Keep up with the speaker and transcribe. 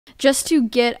Just to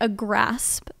get a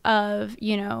grasp of,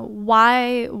 you know,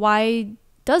 why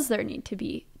does there need to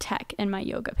be tech in my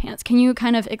yoga pants? Can you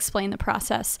kind of explain the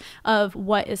process of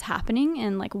what is happening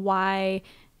and like why,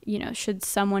 you know, should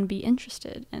someone be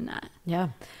interested in that? Yeah.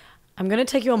 I'm going to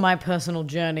take you on my personal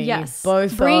journey. Yes.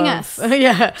 Bring us.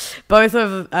 Yeah. Both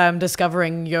of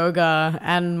discovering yoga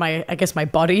and my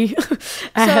body. So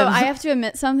I have to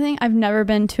admit something. I've never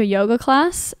been to a yoga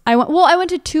class. I went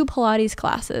to 2 Pilates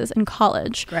classes in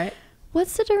college. Great.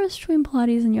 What's the difference between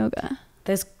Pilates and yoga?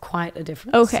 There's quite a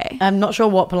difference. Okay. I'm not sure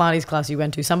what Pilates class you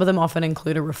went to. Some of them often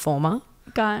include a reformer.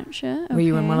 Gotcha. Okay. Were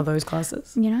you in one of those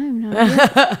classes? You know, I have no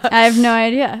idea. I have no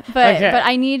idea. But okay. But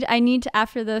I need to,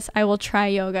 after this, I will try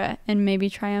yoga and maybe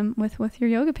try them with your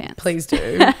yoga pants. Please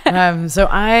do. So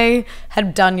I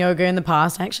had done yoga in the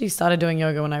past. I actually started doing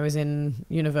yoga when I was in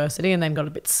university and then got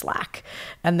a bit slack.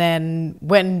 And then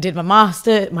went and did my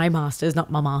masters, my masters,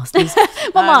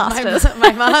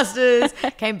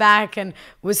 came back and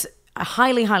was a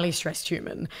highly stressed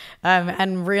human,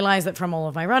 and realized that from all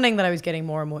of my running that I was getting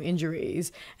more and more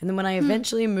injuries. And then when I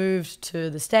eventually moved to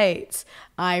the States,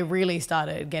 I really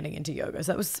started getting into yoga.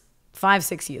 So that was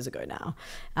 5-6 years ago now.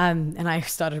 And I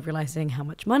started realizing how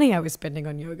much money I was spending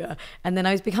on yoga. And then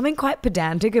I was becoming quite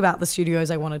pedantic about the studios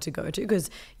I wanted to go to, because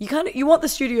you want the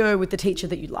studio with the teacher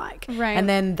that you like. Right. And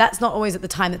then that's not always at the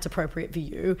time that's appropriate for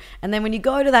you. And then when you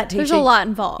go to that teacher, there's a lot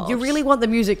involved. You really want the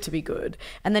music to be good.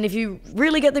 And then if you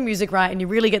really get the music right and you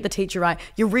really get the teacher right,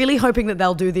 you're really hoping that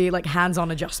they'll do the like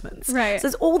hands-on adjustments. Right. So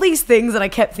there's all these things that I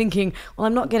kept thinking, well,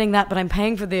 I'm not getting that, but I'm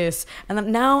paying for this. And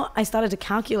then now I started to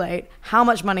calculate how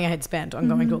much money I had spent on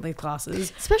going to all these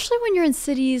classes. Especially when you're in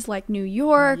cities like New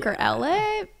York or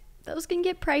LA, those can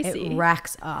get pricey. It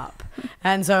racks up.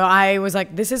 And so I was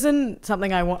like, this isn't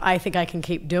something I think I can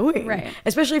keep doing. Right.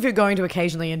 Especially if you're going to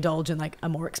occasionally indulge in like a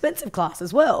more expensive class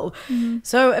as well.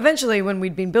 So eventually when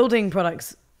we'd been building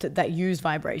products that use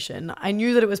vibration, I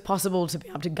knew that it was possible to be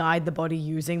able to guide the body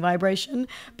using vibration,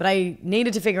 but I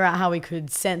needed to figure out how we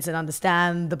could sense and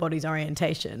understand the body's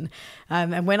orientation.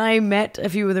 And when I met a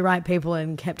few of the right people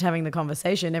and kept having the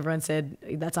conversation, everyone said,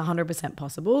 that's 100%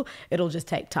 possible. It'll just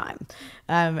take time.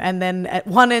 And then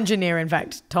one engineer, in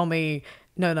fact, told me,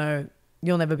 no,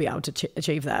 you'll never be able to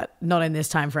achieve that, not in this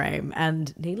time frame.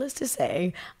 And needless to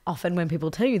say, often when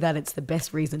people tell you that, it's the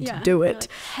best reason to do it.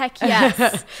 Like, heck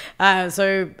yes.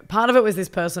 So part of it was this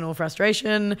personal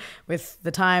frustration with the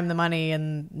time, the money,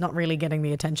 and not really getting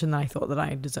the attention that I thought that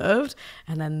I deserved.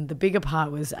 And then the bigger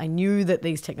part was I knew that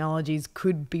these technologies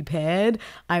could be paired.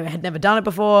 I had never done it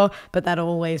before, but that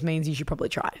always means you should probably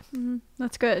try.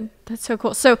 That's good. That's so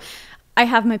cool. So I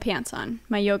have my pants on,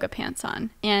 my yoga pants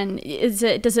on. And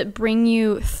does it bring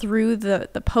you through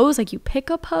the pose? Like you pick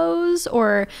a pose,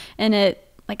 or in it,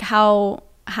 like how?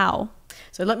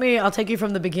 So I'll take you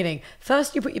from the beginning.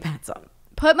 First, you put your pants on.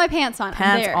 Put my pants on.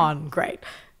 Pants on. Great.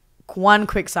 One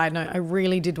quick side note, I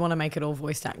really did want to make it all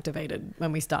voice activated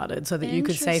when we started, so that you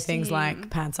could say things like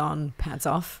pants on, pants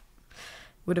off.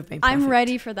 Would have been perfect. I'm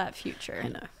ready for that future. I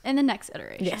know. In the next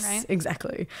iteration, yes, right?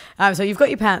 Exactly. So you've got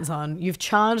your pants on. You've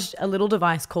charged a little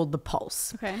device called the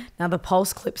Pulse. Okay. Now the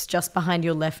Pulse clips just behind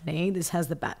your left knee. This has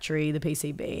the battery, the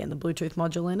PCB, and the Bluetooth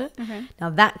module in it. Okay.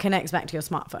 Now that connects back to your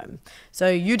smartphone. So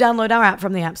you download our app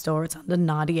from the App Store. It's under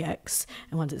DIETSCHY.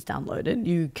 And once it's downloaded,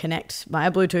 you connect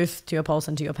via Bluetooth to your Pulse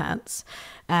and to your pants.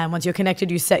 And once you're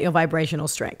connected, you set your vibrational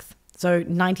strength. So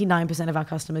 99% of our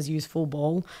customers use full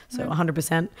ball, so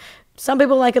 100%. Some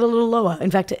people like it a little lower. In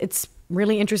fact, it's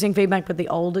really interesting feedback, but the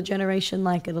older generation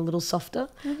like it a little softer.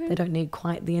 They don't need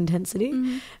quite the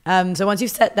intensity. So once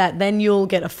you've set that, then you'll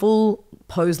get a full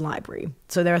pose library.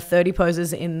 So there are 30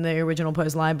 poses in the original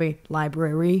pose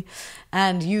library,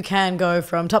 and you can go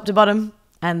from top to bottom,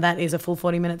 and that is a full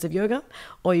 40 minutes of yoga,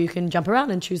 or you can jump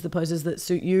around and choose the poses that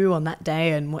suit you on that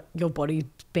day and what your body's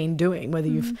been doing, whether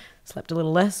you've slept a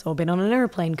little less or been on an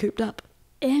airplane cooped up.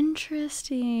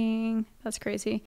 Interesting. That's crazy.